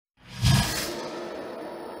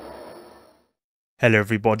Hello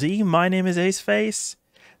everybody, my name is Aceface.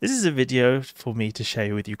 This is a video for me to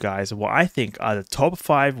share with you guys what I think are the top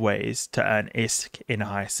 5 ways to earn ISK in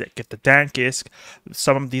High-sec. Get the dank ISK.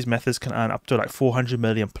 Some of these methods can earn up to like 400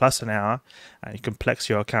 million plus an hour, and you can flex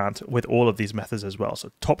your account with all of these methods as well.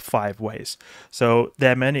 So top 5 ways. So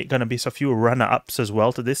there are going to be a few runner-ups as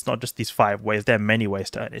well to this, not just these 5 ways. There are many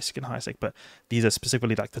ways to earn ISK in High-sec, but these are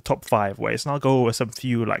specifically like the top 5 ways, and I'll go over some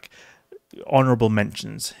few like honorable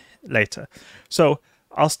mentions later. So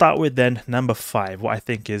I'll start with then number 5, what I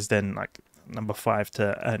think is then like number 5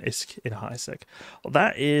 to earn ISK in High-sec. Well,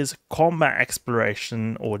 that is combat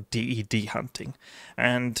exploration or DED hunting.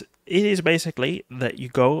 And it is basically that you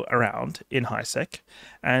go around in High-sec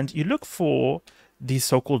and you look for these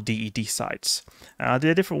so-called DED sites.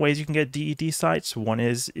 There are different ways you can get DED sites. One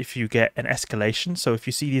is if you get an escalation. So if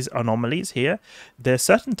you see these anomalies here, there are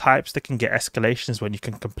certain types that can get escalations when you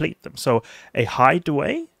can complete them. So a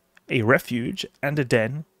hideaway, a refuge, and a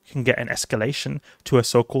den can get an escalation to a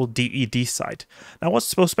so-called DED site. Now, what's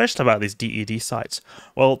so special about these DED sites?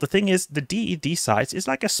 Well, the thing is, the DED sites is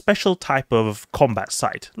like a special type of combat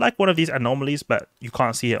site, like one of these anomalies, but you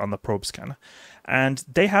can't see it on the probe scanner. And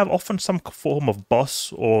they have often some form of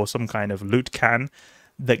boss or some kind of loot can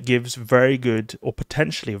that gives very good or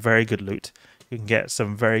potentially very good loot. You can get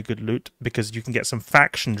some very good loot because you can get some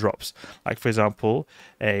faction drops, like for example,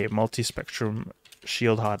 a Multispectrum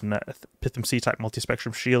shield hardener, Pithum C-type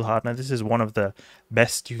multispectrum shield hardener. This is one of the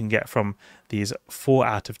best you can get from these 4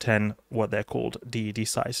 out of 10, what they're called, DED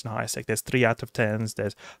sites in High-sec. There's 3 out of 10s,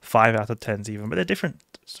 there's 5 out of 10s even, but they're different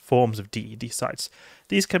forms of DED sites.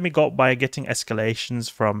 These can be got by getting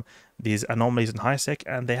escalations from these anomalies in High-sec,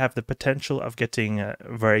 and they have the potential of getting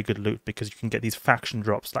very good loot because you can get these faction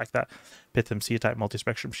drops like that Pithum C-type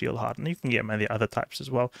multispectrum shield hardener. You can get many other types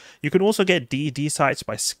as well. You can also get DED sites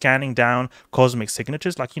by scanning down cosmic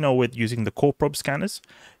signatures, like, you know, with using the core probe scanners.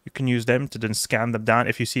 You can use them to then scan them down.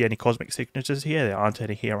 If you see any cosmic signatures here, there aren't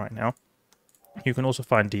any here right now. You can also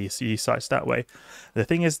find DED sites that way. The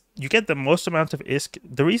thing is, you get the most amount of ISK.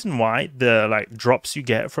 The reason why the like drops you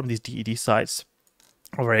get from these DED sites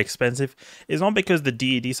are very expensive is not because the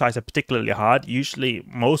DED sites are particularly hard. Usually,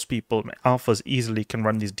 most people, alphas, easily can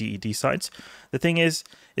run these DED sites. The thing is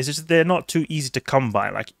just they're not too easy to come by.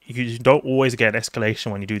 Like, you don't always get an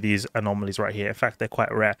escalation when you do these anomalies right here. In fact, they're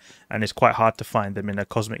quite rare, and it's quite hard to find them in a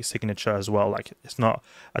cosmic signature as well. Like, it's not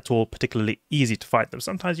at all particularly easy to find them.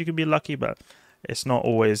 Sometimes you can be lucky, but it's not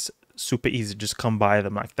always super easy to just come by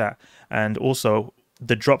them like that. And also,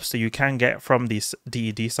 the drops that you can get from these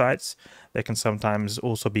DED sites, they can sometimes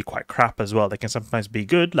also be quite crap as well. They can sometimes be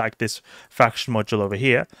good, like this faction module over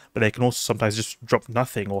here, but they can also sometimes just drop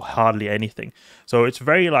nothing or hardly anything. So it's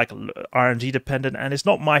very like RNG dependent, and it's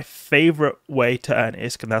not my favorite way to earn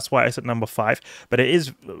ISK, and that's why it's at number 5. But it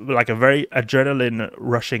is like a very adrenaline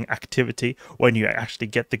rushing activity when you actually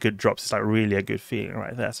get the good drops. It's like really a good feeling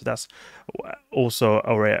right there. So that's also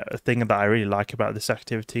a thing that I really like about this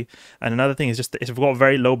activity. And another thing is just that it's got a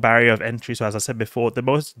very low barrier of entry. So as I said before, the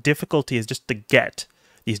most difficulty is just to get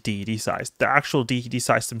these DED sites. The actual DED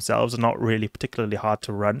sites themselves are not really particularly hard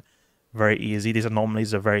to run. Very easy. These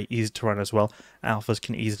anomalies are very easy to run as well. Alphas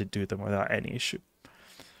can easily do them without any issue.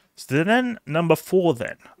 So then number 4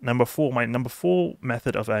 then. My number 4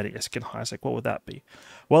 method of earning ISK in High-sec, what would that be?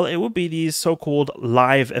 Well, it would be these so-called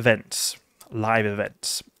live events. Live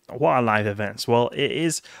events. What are live events? Well, it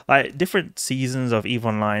is like different seasons of EVE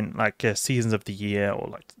Online, like seasons of the year or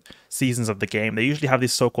like seasons of the game. They usually have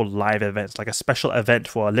these so-called live events, like a special event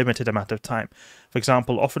for a limited amount of time. For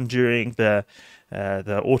example, often during the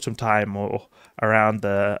autumn time or around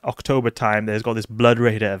the October time, there's got this Blood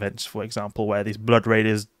Raider events, for example, where these Blood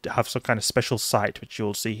Raiders have some kind of special site, which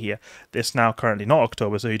you'll see here. It's now currently not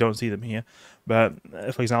October, so you don't see them here. But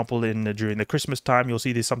for example, during the Christmas time, you'll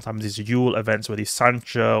see sometimes these Yule events where these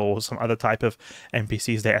Sancha or some other type of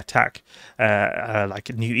NPCs, they attack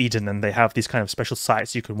like New Eden, and they have these kind of special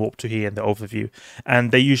sites you can warp to here in the overview.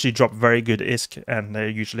 And they usually drop very good ISK, and they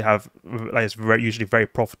usually have like, it's usually very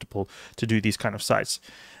profitable to do these kind of sites.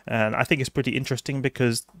 And I think it's pretty interesting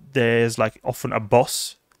because there's like often a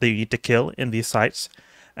boss that you need to kill in these sites,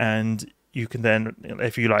 and you can then,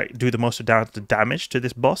 if you like do the most amount of damage to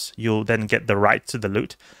this boss, you'll then get the right to the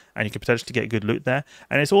loot, and you can potentially get good loot there.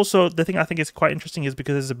 And it's also, the thing I think is quite interesting is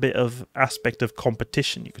because there's a bit of aspect of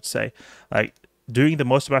competition, you could say. Like, doing the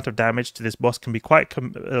most amount of damage to this boss can be quite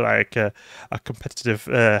a competitive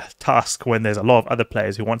task when there's a lot of other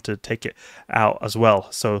players who want to take it out as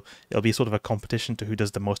well. So it'll be sort of a competition to who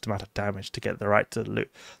does the most amount of damage to get the right to the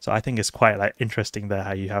loot. So I think it's quite like interesting there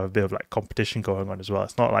how you have a bit of like competition going on as well.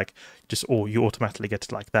 It's not like just you automatically get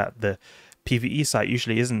it like that. The PvE site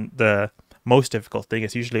usually isn't the most difficult thing.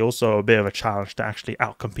 It's usually also a bit of a challenge to actually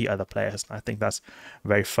outcompete other players. And I think that's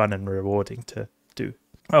very fun and rewarding to do.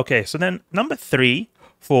 Okay, so then number 3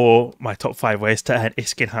 for my top 5 ways to earn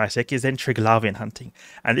ISK in High-sec is then Triglavian hunting.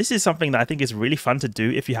 And this is something that I think is really fun to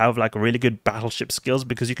do if you have like really good battleship skills,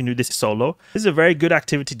 because you can do this solo. This is a very good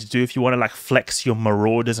activity to do if you want to like flex your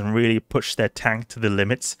marauders and really push their tank to the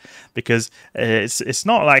limits, because it's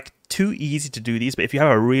not like too easy to do these, but if you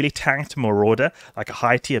have a really tanked marauder, like a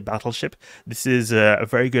high tier battleship, this is a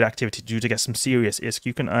very good activity to do to get some serious ISK.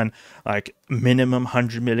 You can earn like minimum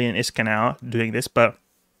 100 million ISK an hour doing this, but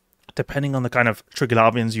depending on the kind of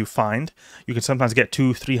Triglavians you find, you can sometimes get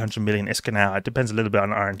 200-300 million ISK an hour. It depends a little bit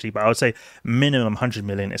on RNG, but I would say minimum 100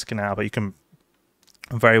 million ISK an hour, but you can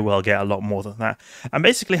very well get a lot more than that. And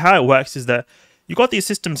basically how it works is that you got these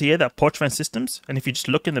systems here that are Porchven systems, and if you just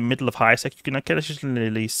look in the middle of High-sec, you can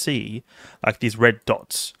occasionally see like these red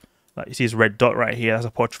dots. Like you see this red dot right here, that's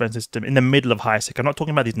a Porchven system in the middle of High-sec. I'm not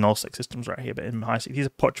talking about these null-sec systems right here, but in High-sec, these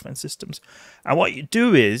are Porchven systems. And what you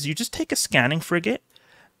do is you just take a scanning frigate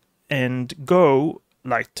and go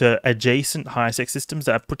like to adjacent High-sec systems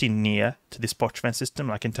that are pretty near to this Porchven system,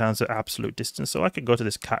 like in terms of absolute distance. So I could go to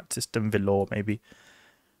this Cat system, Velour, maybe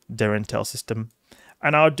Derentel system.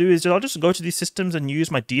 And I'll do is I'll just go to these systems and use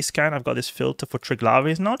my D-scan. I've got this filter for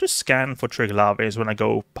Triglavians, and I'll just scan for Triglavians when I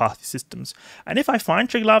go past these systems. And if I find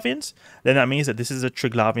Triglavians, then that means that this is a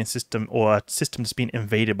Triglavian system, or a system that's been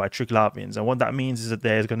invaded by Triglavians. And what that means is that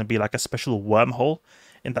there's going to be like a special wormhole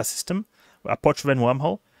in that system, a Porchven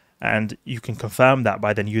wormhole. And you can confirm that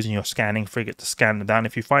by then using your scanning frigate to scan them down.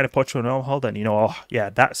 If you find a Porchven wormhole, then you know, oh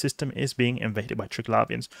yeah, that system is being invaded by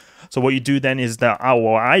Triglavians. So what you do then is that,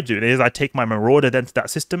 what I do is I take my marauder then to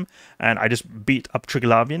that system and I just beat up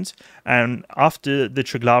Triglavians. And after the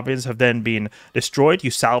Triglavians have then been destroyed,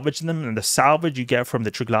 you salvage them, and the salvage you get from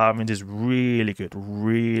the Triglavians is really good,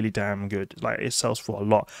 really damn good. Like it sells for a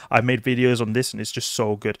lot. I've made videos on this and it's just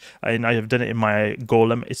so good. And I have done it in my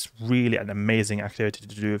Golem. It's really an amazing activity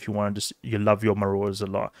to do if you want to just, you love your marauders a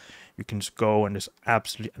lot. You can just go and just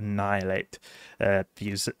absolutely annihilate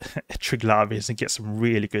these Triglavians and get some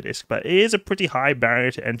really good ISK. But it is a pretty high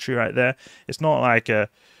barrier to entry right there. It's not like a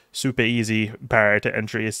super easy barrier to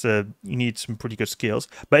entry. It's you need some pretty good skills.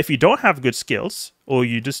 But if you don't have good skills, or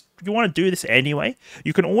you want to do this anyway,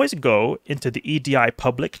 you can always go into the EDI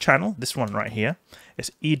public channel. This one right here. It's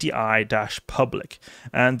EDI-public.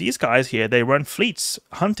 And these guys here, they run fleets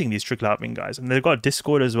hunting these Triglavian guys. And they've got a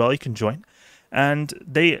Discord as well you can join. And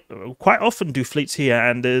they quite often do fleets here,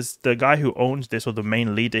 and there's the guy who owns this, or the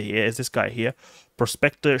main leader here, is this guy here,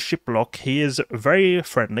 Prospector Shiplock. He is very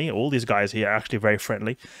friendly. All these guys here are actually very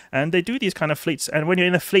friendly, and they do these kind of fleets. And when you're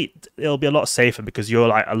in a fleet, it'll be a lot safer because you're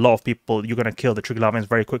like a lot of people, you're going to kill the Triglavians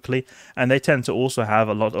very quickly, and they tend to also have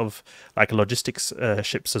a lot of like logistics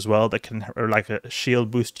ships as well that can like shield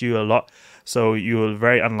boost you a lot, so you will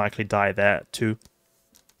very unlikely die there too.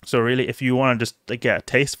 So really, if you want to just get a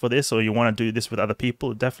taste for this, or you want to do this with other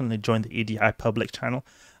people, definitely join the EDI public channel.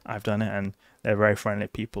 I've done it, and they're very friendly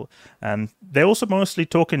people. And they also mostly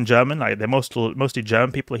talk in German. Like they're mostly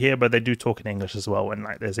German people here, but they do talk in English as well when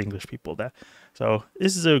like there's English people there. So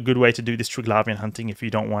this is a good way to do this Triglavian hunting if you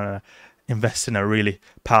don't want to invest in a really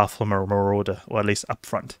powerful marauder, or at least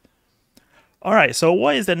upfront. Alright, so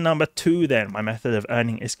what is then number 2 then, my method of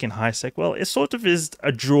earning ISK in High-sec? Well, it sort of is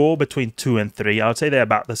a draw between 2 and 3. I would say they're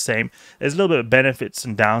about the same. There's a little bit of benefits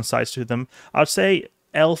and downsides to them. I would say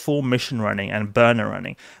L4 mission running and burner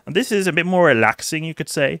running. And this is a bit more relaxing, you could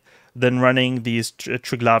say, than running these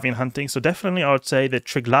Triglavian hunting. So definitely I would say that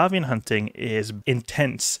Triglavian hunting is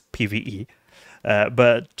intense PvE.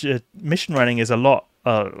 But mission running is a lot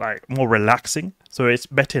like more relaxing, so it's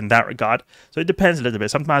better in that regard. So it depends a little bit.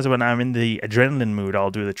 Sometimes when I'm in the adrenaline mood, I'll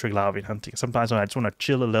do the Triglavian hunting. Sometimes when I just want to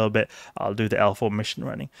chill a little bit, I'll do the L4 mission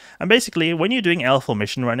running. And basically, when you're doing L4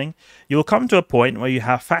 mission running, you'll come to a point where you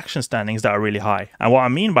have faction standings that are really high. And what I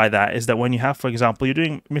mean by that is that when you have, for example, you're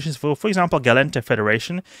doing missions for example, Galente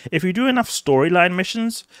Federation, if you do enough storyline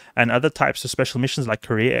missions and other types of special missions like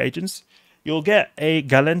career agents, you'll get a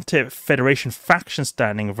Galente Federation faction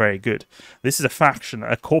standing very good. This is a faction.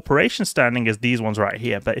 A corporation standing is these ones right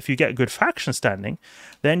here. But if you get good faction standing,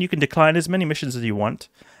 then you can decline as many missions as you want.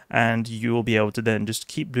 And you will be able to then just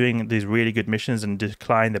keep doing these really good missions and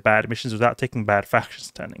decline the bad missions without taking bad faction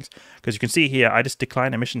standings. Because you can see here, I just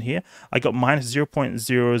declined a mission here. I got minus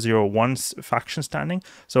 0.001 faction standing.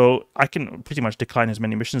 So I can pretty much decline as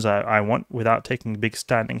many missions I want without taking big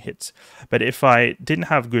standing hits. But if I didn't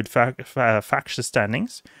have good faction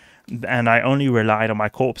standings, and I only relied on my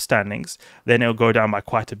corp standings, then it'll go down by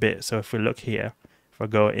quite a bit. So if we look here, I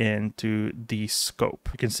go into the scope,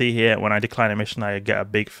 you can see here when I decline a mission I get a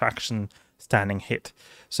big faction standing hit.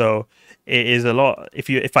 So it is a lot.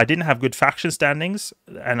 If I didn't have good faction standings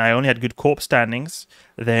and I only had good corp standings,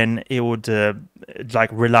 then it would like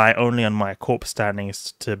rely only on my corp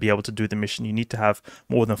standings to be able to do the mission. You need to have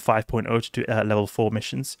more than 5.0 to do level 4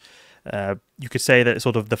 missions. You could say that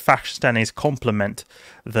sort of the faction standings complement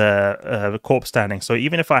the corp standings. So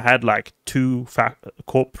even if I had like 2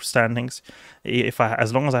 corp standings,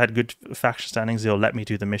 as long as I had good faction standings, it'll let me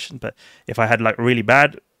do the mission. But if I had like really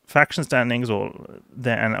bad faction standings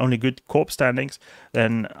and only good corp standings,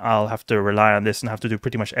 then I'll have to rely on this and have to do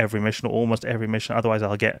pretty much every mission or almost every mission. Otherwise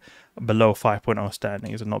I'll get below 5.0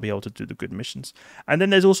 standings and not be able to do the good missions. And then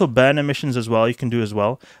there's also burner missions as well you can do as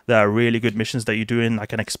well. There are really good missions that you do in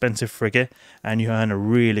like an expensive frigate, and you earn a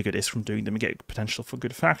really good ISK from doing them. You get potential for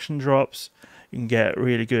good faction drops. You can get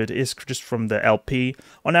really good ISK just from the LP.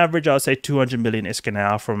 On average, I would say 200 million ISK an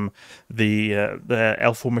hour from the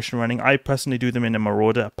L4 mission running. I personally do them in a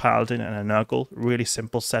Marauder, a Paladin, and a Nurgle. Really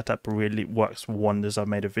simple setup, really works wonders. I've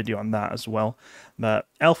made a video on that as well. But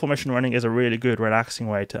L4 mission running is a really good, relaxing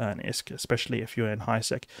way to earn ISK, especially if you're in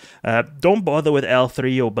High-sec. Don't bother with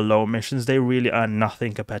L3 or below missions. They really earn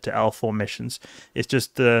nothing compared to L4 missions. It's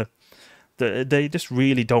just they just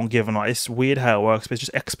really don't give a lot. It's weird how it works, but it's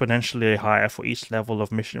just exponentially higher for each level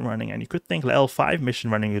of mission running. And you could think L5 mission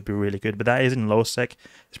running would be really good, but that is in low sec.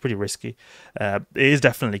 It's pretty risky. It is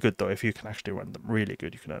definitely good though. If you can actually run them really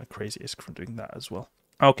good, you can earn a crazy ISK from doing that as well.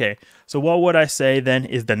 Okay, so what would I say then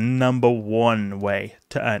is the #1 way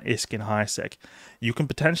to earn ISK in High-sec? You can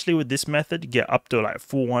potentially with this method get up to like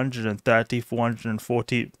 430,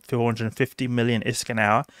 440, 450 million ISK an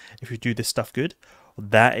hour if you do this stuff good.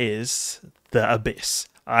 That is the Abyss.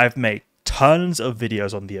 I've made tons of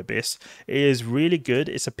videos on the Abyss. It is really good.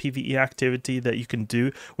 It's a PvE activity that you can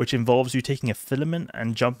do, which involves you taking a filament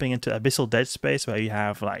and jumping into abyssal dead space, where you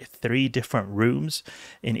have like 3 different rooms.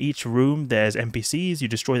 In each room there's NPCs. You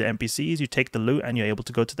destroy the NPCs, you take the loot, and you're able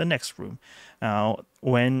to go to the next room. Now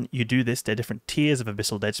when you do this, there are different tiers of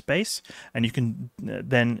abyssal dead space, and you can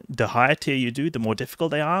then, the higher tier you do, the more difficult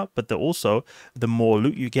they are, but also the more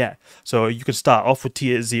loot you get. So you can start off with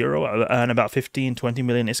tier 0, earn about 15-20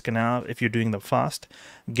 million ISK an hour if you're doing them fast.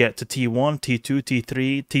 Get to T1, T2,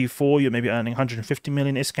 T3, T4, you're maybe earning 150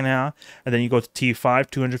 million ISK an hour, and then you go to T5,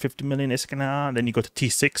 250 million ISK an hour, and then you go to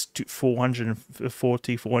T6, to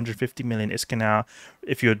 440, 450 million ISK an hour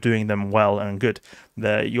if you're doing them well and good.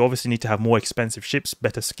 You obviously need to have more expensive ships,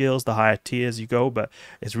 better skills, the higher tiers you go, but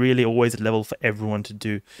it's really always a level for everyone to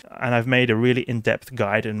do. And I've made a really in-depth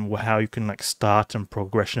guide on how you can like start and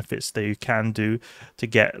progression fits that you can do to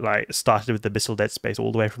get like started with the abyssal dead space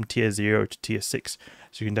all the way from tier 0 to tier 6.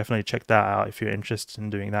 So you can definitely check that out if you're interested in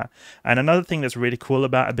doing that. And another thing that's really cool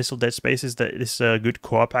about abyssal dead space is that it's a good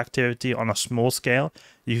co-op activity on a small scale.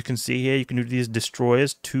 You can see here, you can do these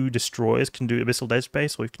destroyers. 2 destroyers can do abyssal dead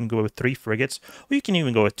space, or you can go with 3 frigates, or you can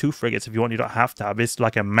even go with 2 frigates if you want. You don't have to have, it's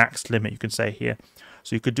like a max limit, you can say here.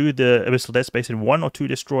 So you could do the abyssal dead space in 1 or 2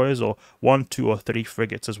 destroyers, or 1, 2, or 3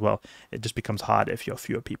 frigates as well. It just becomes harder if you're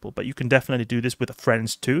fewer people, but you can definitely do this with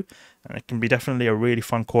friends too, and it can be definitely a really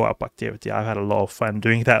fun co-op activity. I've had a lot of fun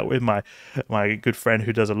doing that with my good friend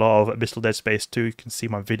who does a lot of abyssal dead space too. You can see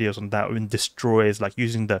my videos on that with destroyers, like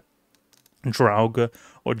using the Draugr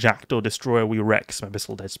or Jackdaw destroyer. We wreck some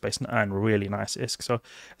abyssal dead space and earn really nice ISK. So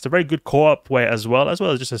it's a very good co-op way as well as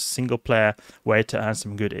just a single player way to earn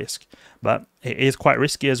some good ISK. But it is quite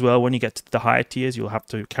risky as well. When you get to the higher tiers, you'll have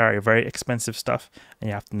to carry very expensive stuff and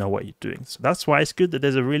you have to know what you're doing. So that's why it's good that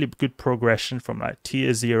there's a really good progression from like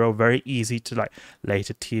tier 0, very easy, to like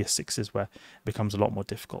later tier 6s where it becomes a lot more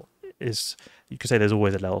difficult. You could say there's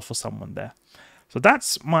always a level for someone there. So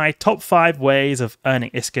that's my top 5 ways of earning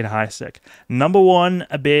ISK in High-sec. #1,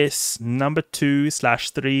 Abyss.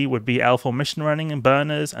 #2/3 would be L4 mission running and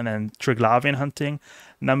burners, and then Triglavian hunting.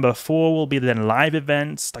 #4 will be then live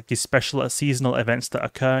events, like these special seasonal events that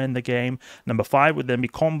occur in the game. #5 would then be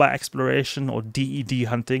combat exploration or DED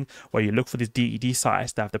hunting, where you look for these DED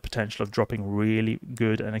sites that have the potential of dropping really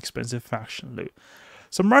good and expensive faction loot.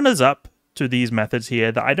 Some runners-up to these methods here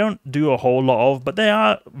that I don't do a whole lot of, but they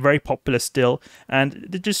are very popular still, and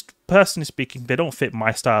they're just, personally speaking, they don't fit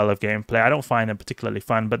my style of gameplay. I don't find them particularly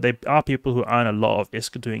fun, but they are people who earn a lot of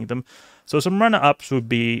ISK doing them. So some runner-ups would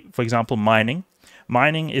be, for example, mining.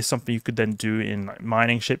 Mining is something you could then do in like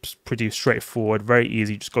mining ships, pretty straightforward, very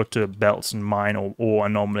easy. Just go to belts and mine, or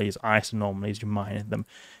anomalies, ice anomalies, you mine in them.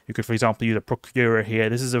 You could, for example, use a procurer here.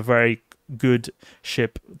 This is a very good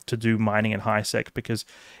ship to do mining in High-sec because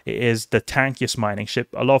it is the tankiest mining ship.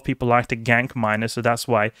 A lot of people like to gank miners, so that's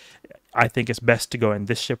why I think it's best to go in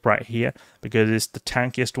this ship right here, because it's the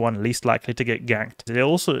tankiest one, least likely to get ganked. It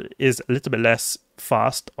also is a little bit less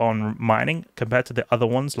fast on mining compared to the other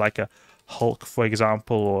ones, like a Hulk, for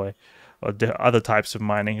example, or the other types of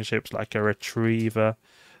mining ships like a Retriever.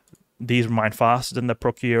 These mine faster than the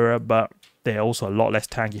Procurer, but they're also a lot less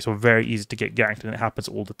tanky, so very easy to get ganked, and it happens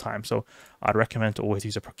all the time. So I'd recommend to always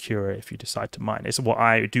use a Procurer if you decide to mine. It's what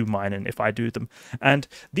I do mine and if I do them. And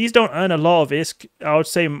these don't earn a lot of ISK. I would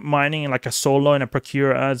say mining in like a solo and a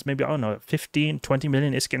Procurer earns maybe, I don't know, 15, 20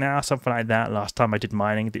 million ISK an hour, something like that. Last time I did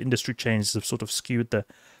mining, the industry changes have sort of skewed the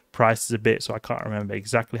prices a bit, so I can't remember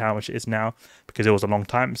exactly how much it is now because it was a long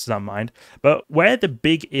time since I mined. But where the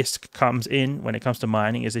big ISK comes in when it comes to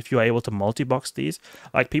mining is if you're able to multi-box these.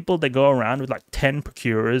 Like people, they go around with like 10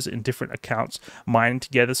 procurers in different accounts mining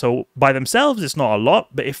together. So by themselves it's not a lot,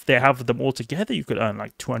 but if they have them all together you could earn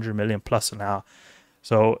like 200 million plus an hour.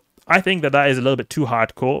 So I think that is a little bit too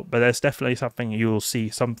hardcore, but there's definitely something you'll see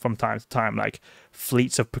some from time to time, like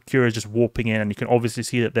fleets of procurers just warping in, and you can obviously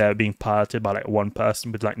see that they're being piloted by like one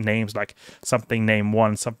person with like names like something name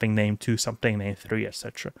 1, something name 2, something name 3,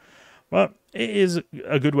 etc. Well, it is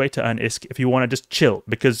a good way to earn ISK if you want to just chill,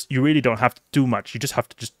 because you really don't have to do much. You just have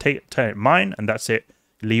to just turn it mine, and that's it.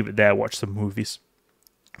 Leave it there, watch some movies.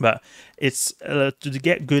 But it's to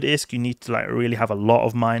get good ISK, you need to like really have a lot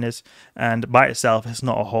of miners, and by itself it's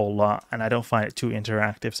not a whole lot, and I don't find it too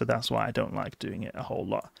interactive, so that's why I don't like doing it a whole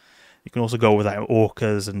lot. You can also go with like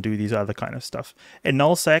orcas and do these other kind of stuff. In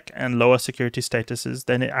nullsec and lower security statuses,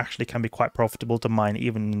 then it actually can be quite profitable to mine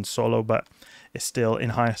even in solo, but it's still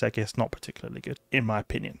in High-sec it's not particularly good in my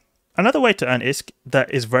opinion. Another way to earn ISK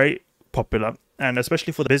that is very popular, and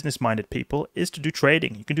especially for the business-minded people, is to do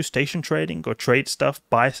trading. You can do station trading, go trade stuff,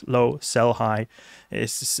 buy low, sell high.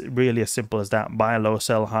 It's really as simple as that, buy low,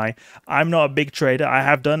 sell high. I'm not a big trader. I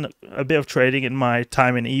have done a bit of trading in my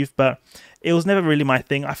time in EVE, but it was never really my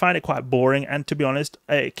thing. I find it quite boring, and to be honest,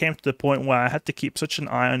 it came to the point where I had to keep such an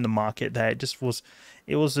eye on the market that it just was,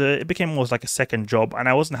 it became almost like a second job, and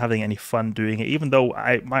I wasn't having any fun doing it, even though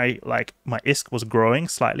my ISK was growing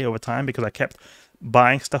slightly over time because I kept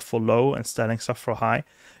buying stuff for low and selling stuff for high.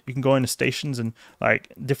 You can go into stations and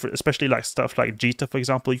like different, especially like stuff like Gila, for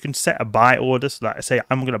example, you can set a buy order. So that I say,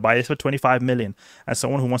 I'm going to buy this for 25 million. And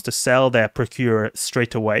someone who wants to sell their procurer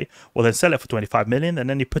straight away will then sell it for 25 million. And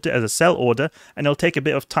then you put it as a sell order, and it'll take a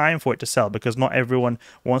bit of time for it to sell because not everyone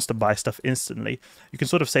wants to buy stuff instantly. You can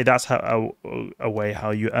sort of say that's how a way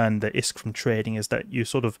how you earn the ISK from trading, is that you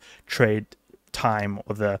sort of trade time,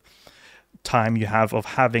 or the time you have of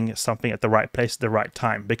having something at the right place at the right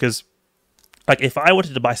time. Because like if I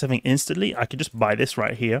wanted to buy something instantly, I could just buy this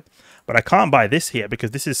right here, but I can't buy this here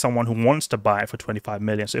because this is someone who wants to buy it for 25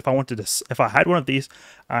 million. So if I wanted to, if I had one of these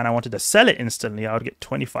and I wanted to sell it instantly, I would get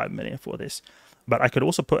 25 million for this. But I could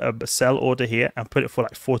also put a sell order here and put it for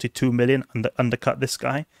like 42 million and undercut this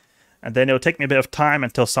guy, and then it'll take me a bit of time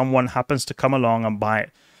until someone happens to come along and buy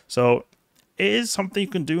it. So it is something you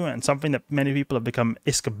can do, and something that many people have become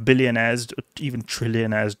ISK billionaires, even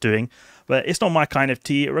trillionaires doing. But it's not my kind of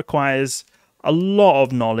tea. It requires a lot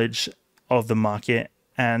of knowledge of the market,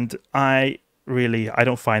 and I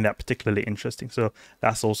don't find that particularly interesting. So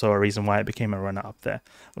that's also a reason why it became a runner up there.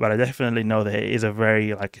 But I definitely know that it is a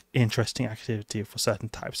very like interesting activity for certain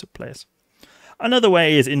types of players. Another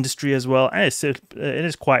way is industry as well, and it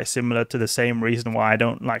is quite similar to the same reason why I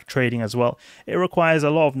don't like trading as well. It requires a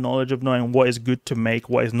lot of knowledge of knowing what is good to make,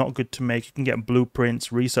 what is not good to make. You can get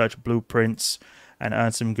blueprints, research blueprints, and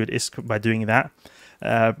earn some good ISK by doing that.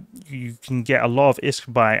 You can get a lot of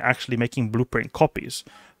ISK by actually making blueprint copies.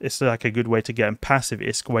 It's like a good way to get a passive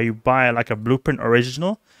ISK, where you buy like a blueprint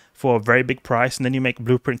original for a very big price, and then you make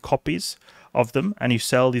blueprint copies of them and you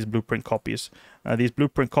sell these blueprint copies. These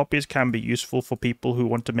blueprint copies can be useful for people who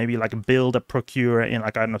want to maybe like build a procurer in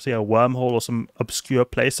like, I don't know, say a wormhole or some obscure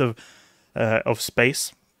place of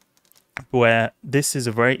space, where this is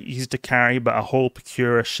a very easy to carry, but a whole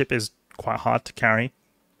procurer ship is quite hard to carry.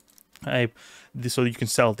 So you can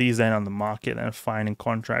sell these then on the market and finding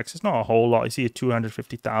contracts. It's not a whole lot. You see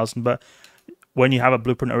 250,000, but when you have a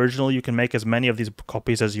blueprint original, you can make as many of these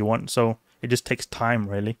copies as you want. So it just takes time,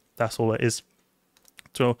 really. That's all it is.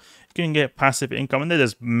 So you can get passive income, and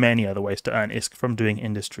there's many other ways to earn ISK from doing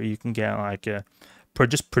industry. You can get like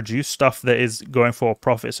just produce stuff that is going for a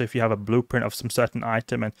profit. So if you have a blueprint of some certain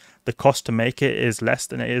item and the cost to make it is less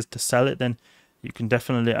than it is to sell it, then you can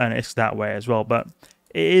definitely earn ISK that way as well. But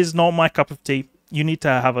it is not my cup of tea. you need to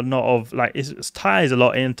have a lot of, like, it ties a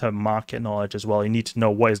lot into market knowledge as well. You need to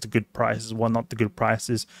know what is the good prices, what not the good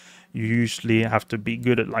prices. You usually have to be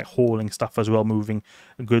good at like hauling stuff as well, moving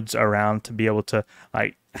goods around to be able to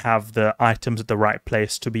like have the items at the right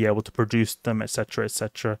place to be able to produce them, etc.,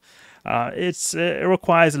 etc. It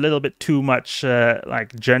requires a little bit too much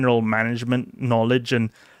like general management knowledge, and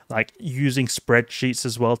like using spreadsheets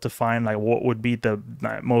as well to find like what would be the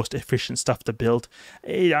most efficient stuff to build.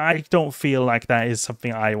 I don't feel like that is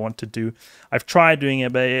something I want to do. I've tried doing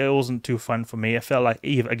it, but it wasn't too fun for me. I felt like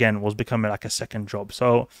Eve again was becoming like a second job.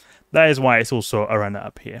 So that is why it's also a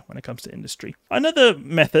runner-up here when it comes to industry. Another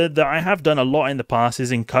method that I have done a lot in the past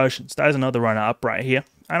is incursions. That is another runner-up right here.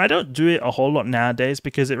 And I don't do it a whole lot nowadays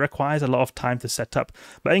because it requires a lot of time to set up.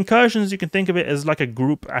 But incursions, you can think of it as like a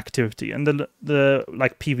group activity and the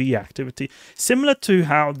like PvE activity. Similar to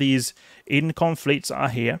how these Incon fleets are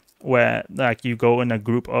here, where like you go in a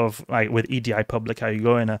group of, like with EDI Public, how you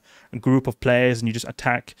go in a group of players and you just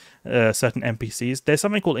attack certain NPCs. There's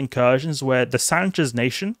something called incursions where the Sanchez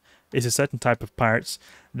Nation is a certain type of pirates.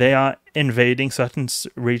 They are invading certain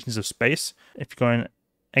regions of space. If you go in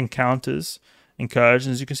encounters,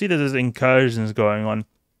 incursions, you can see that there's incursions going on.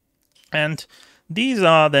 And these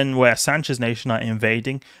are then where Sanchez Nation are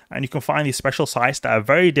invading, and you can find these special sites that are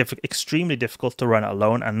very extremely difficult to run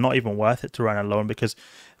alone, and not even worth it to run alone, because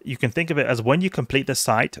you can think of it as when you complete the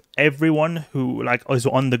site, everyone who like is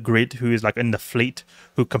on the grid, who is like in the fleet,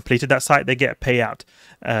 who completed that site, they get a payout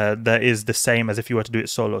that is the same as if you were to do it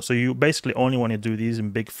solo. So you basically only want to do these in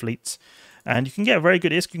big fleets. And you can get a very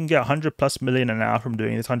good ISK. You can get 100+ million an hour from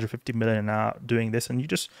doing this, 150 million an hour doing this. And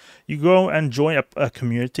you go and join a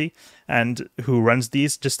community and who runs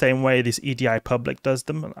these just the same way this EDI Public does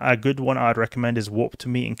them. A good one I'd recommend is Warp to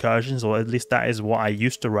Me Incursions, or at least that is what I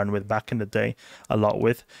used to run with back in the day a lot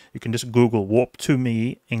with. You can just Google Warp to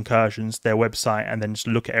Me Incursions, their website, and then just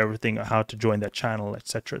look at everything, how to join their channel,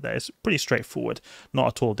 etc. That is pretty straightforward, not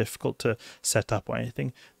at all difficult to set up or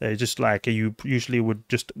anything. They're just like, you usually would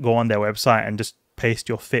just go on their website and just paste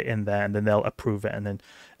your fit in there, and then they'll approve it, and then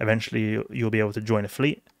eventually you'll be able to join a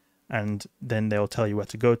fleet, and then they'll tell you where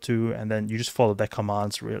to go to, and then you just follow their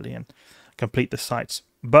commands really and complete the sites.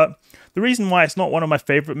 But the reason why it's not one of my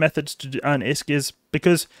favorite methods to earn ISK is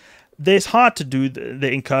because it's hard to do the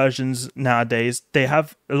incursions nowadays. They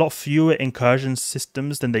have a lot fewer incursion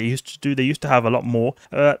systems than they used to do. They used to have a lot more.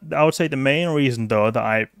 I would say the main reason though that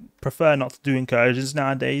I prefer not to do incursions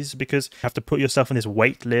nowadays, because you have to put yourself in this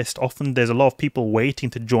wait list. Often there's a lot of people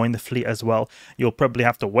waiting to join the fleet as well. You'll probably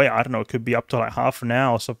have to wait, I don't know, it could be up to like half an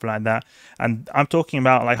hour or something like that. And I'm talking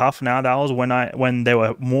about like half an hour. That was when there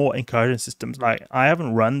were more incursion systems. Like I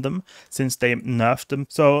haven't run them since they nerfed them.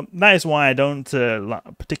 So that is why I don't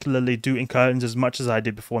particularly do incursions as much as I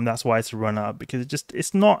did before, and that's why it's a runner-up, because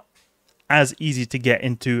it's not as easy to get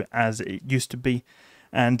into as it used to be.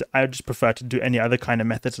 And I just prefer to do any other kind of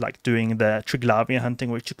methods, like doing the Triglavian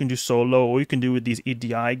hunting, which you can do solo, or you can do with these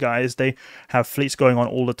EDI guys. They have fleets going on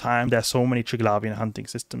all the time. There's so many Triglavian hunting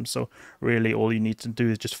systems, so really all you need to do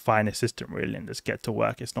is just find a system really and just get to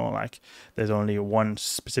work. It's not like there's only one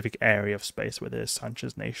specific area of space where there's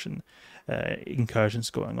Sanchez Nation incursions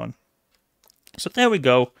going on. So there we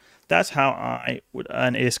go. That's how I would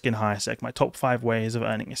earn ISK in High-sec. My top 5 ways of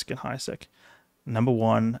earning ISK in High-sec. Number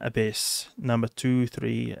 1, Abyss. Number 2,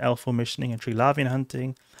 3, elf missioning and Triglavian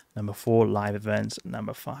hunting. Number 4, live events.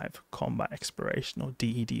 Number 5, combat exploration or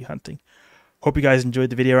DED hunting. Hope you guys enjoyed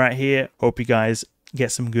the video right here. Hope you guys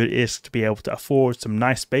get some good ISK to be able to afford some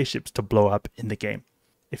nice spaceships to blow up in the game.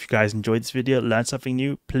 If you guys enjoyed this video, learned something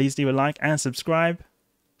new, please leave a like and subscribe.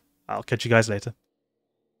 I'll catch you guys later.